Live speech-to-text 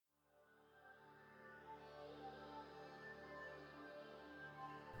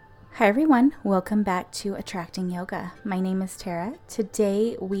Hi everyone, welcome back to Attracting Yoga. My name is Tara.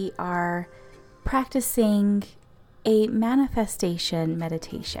 Today we are practicing a manifestation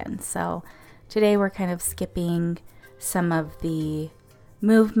meditation. So today we're kind of skipping some of the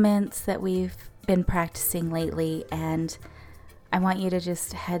movements that we've been practicing lately, and I want you to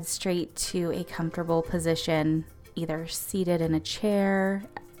just head straight to a comfortable position, either seated in a chair,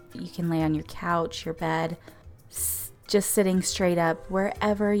 you can lay on your couch, your bed, just sitting straight up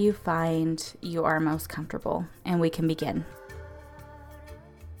wherever you find you are most comfortable, and we can begin.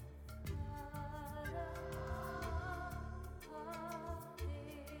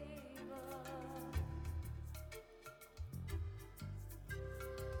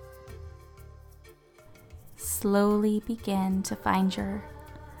 Slowly begin to find your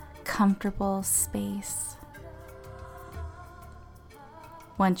comfortable space.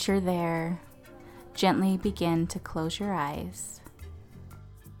 Once you're there, gently begin to close your eyes.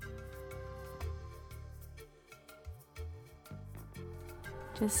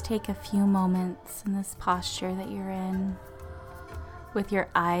 Just take a few moments in this posture that you're in, with your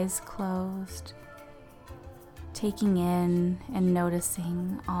eyes closed, taking in and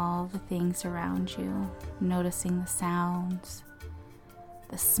noticing all the things around you, noticing the sounds,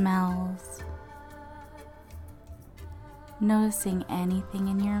 the smells, noticing anything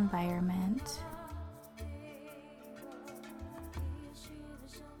in your environment.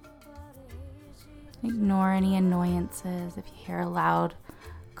 Ignore any annoyances if you hear a loud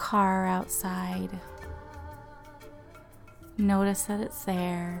car outside. Notice that it's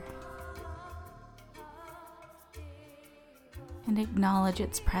there and acknowledge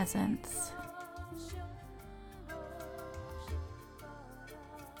its presence.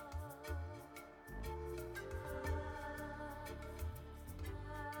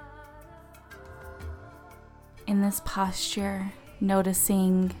 In this posture,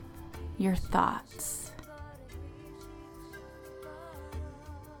 noticing your thoughts.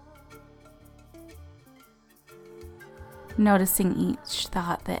 Noticing each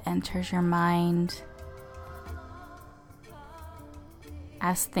thought that enters your mind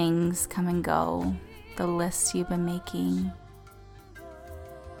as things come and go, the lists you've been making,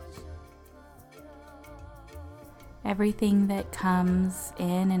 everything that comes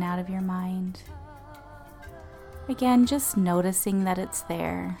in and out of your mind. Again, just noticing that it's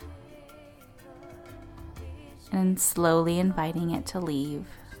there and slowly inviting it to leave.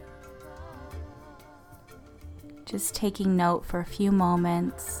 Just taking note for a few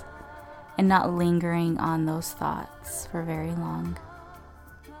moments and not lingering on those thoughts for very long.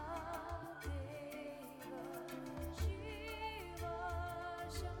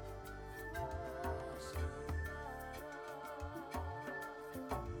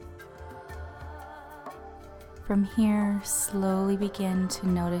 From here, slowly begin to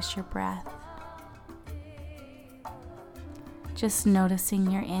notice your breath. Just noticing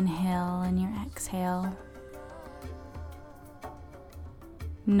your inhale and your exhale.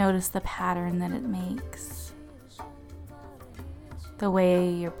 Notice the pattern that it makes, the way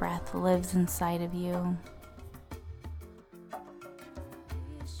your breath lives inside of you.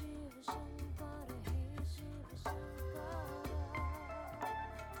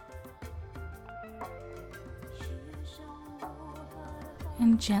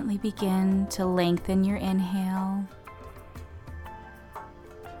 And gently begin to lengthen your inhale.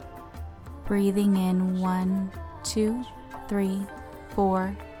 Breathing in 1, 2, 3,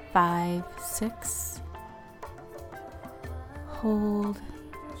 4, 5, 6. Hold.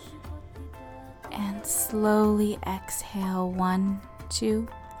 And slowly exhale. 1, 2,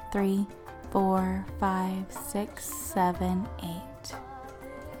 3, 4, 5, 6, 7, 8.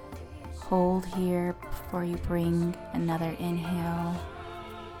 Hold here before you bring another inhale.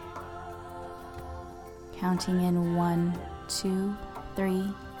 Counting in 1, 2,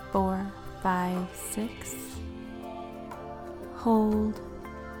 3, 4, 5, 6. Hold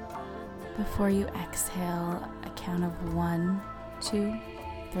before you exhale, a count of 1, 2,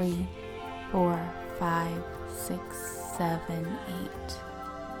 3, 4, 5, 6, 7, 8.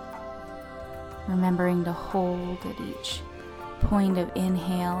 Remembering to hold at each point of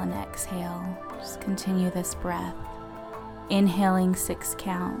inhale and exhale. Just continue this breath, inhaling 6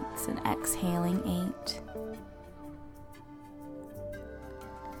 counts and exhaling 8.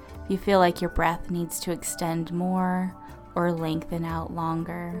 If you feel like your breath needs to extend more or lengthen out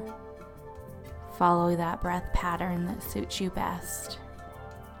longer, follow that breath pattern that suits you best.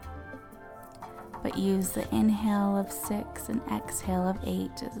 But use the inhale of 6 and exhale of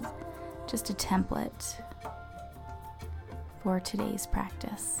 8 as just a template for today's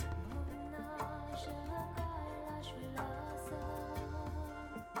practice.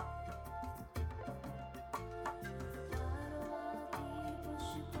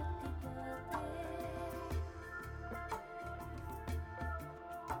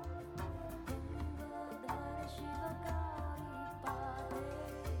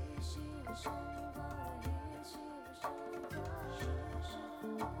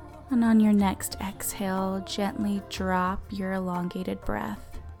 And on your next exhale, gently drop your elongated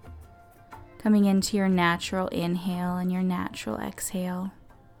breath, coming into your natural inhale and your natural exhale.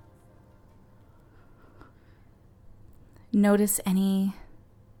 Notice any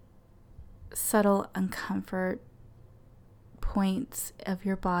subtle uncomfort points of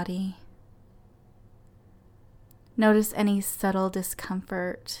your body. Notice any subtle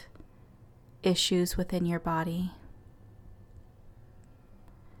discomfort issues within your body.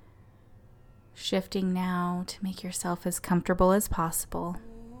 Shifting now to make yourself as comfortable as possible.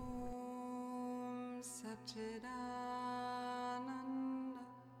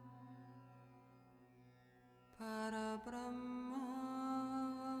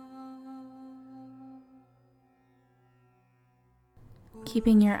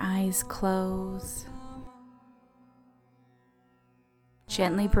 Keeping your eyes closed,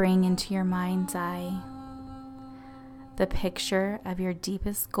 gently bring into your mind's eye the picture of your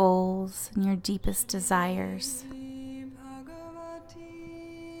deepest goals and your deepest desires.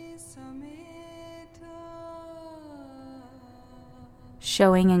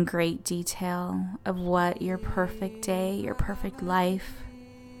 Showing in great detail of what your perfect day, your perfect life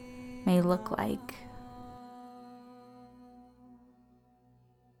may look like.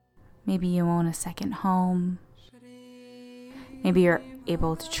 Maybe you own a second home. Maybe you're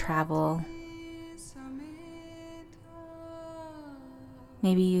able to travel.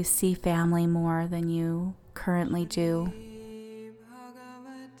 Maybe you see family more than you currently do.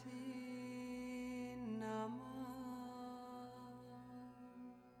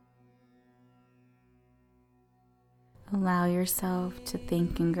 Allow yourself to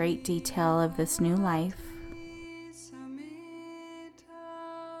think in great detail of this new life.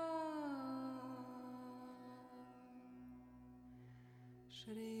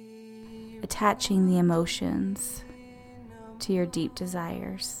 Attaching the emotions to your deep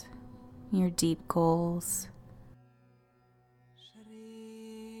desires, your deep goals.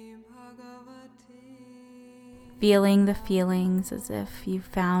 Feeling the feelings as if you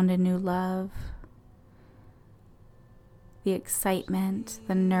found a new love. The excitement,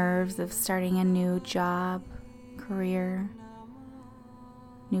 the nerves of starting a new job, career,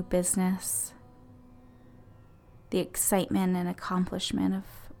 new business. The excitement and accomplishment of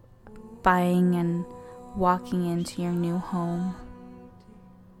buying and walking into your new home.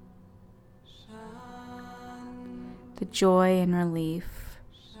 The joy and relief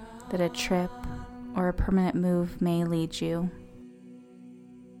that a trip or a permanent move may lead you.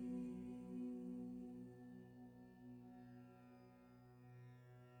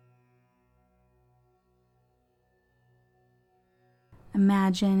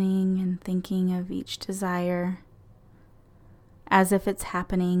 Imagining and thinking of each desire as if it's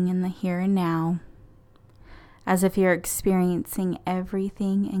happening in the here and now, as if you're experiencing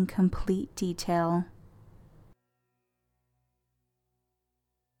everything in complete detail.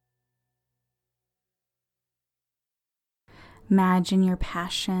 Imagine your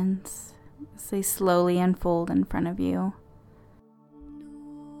passions as they slowly unfold in front of you.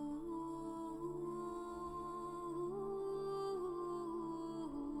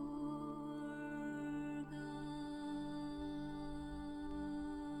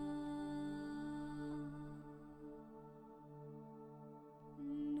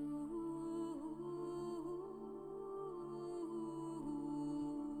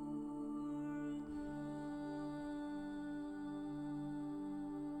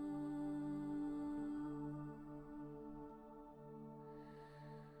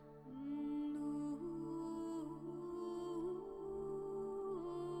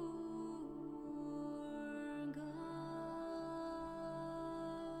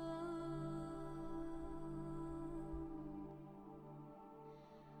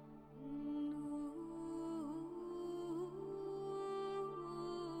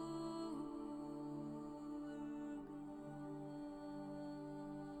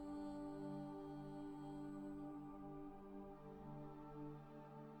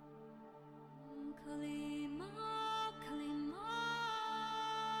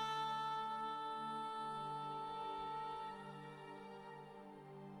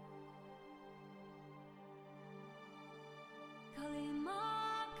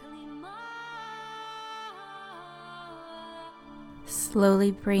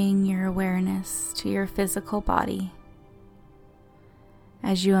 Slowly bring your awareness to your physical body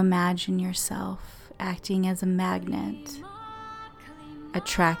as you imagine yourself acting as a magnet,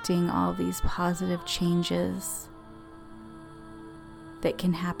 attracting all these positive changes that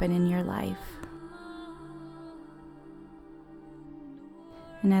can happen in your life.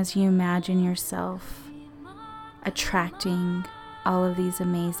 And as you imagine yourself attracting all of these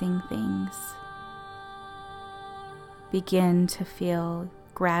amazing things. Begin to feel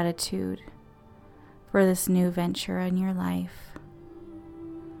gratitude for this new venture in your life.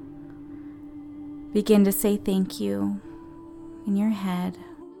 Begin to say thank you in your head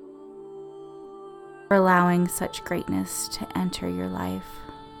for allowing such greatness to enter your life.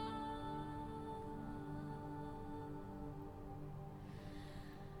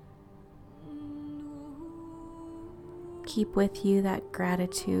 Keep with you that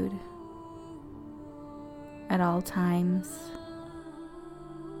gratitude at all times.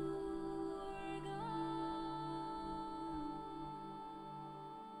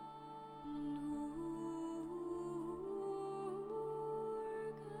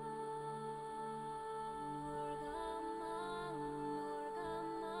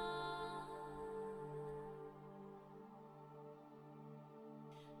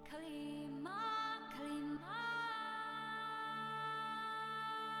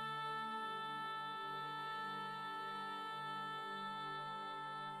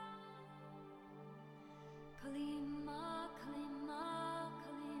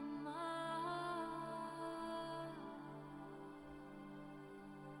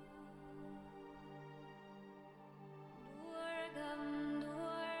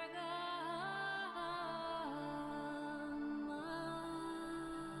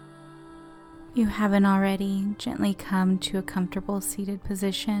 You haven't already, gently come to a comfortable seated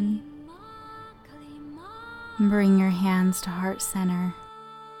position. Bring your hands to heart center.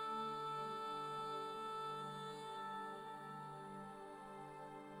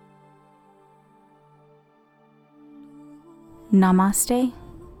 Namaste.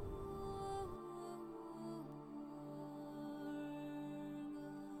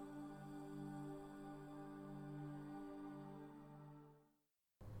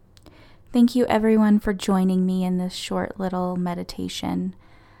 Thank you everyone for joining me in this short little meditation.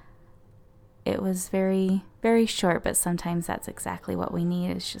 It was very, very short, but sometimes that's exactly what we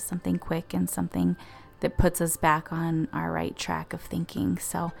need. It's just something quick and something that puts us back on our right track of thinking.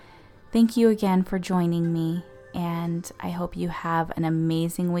 So thank you again for joining me, and I hope you have an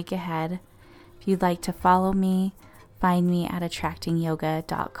amazing week ahead. If you'd like to follow me, find me at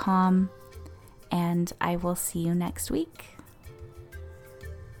attractingyoga.com, and I will see you next week.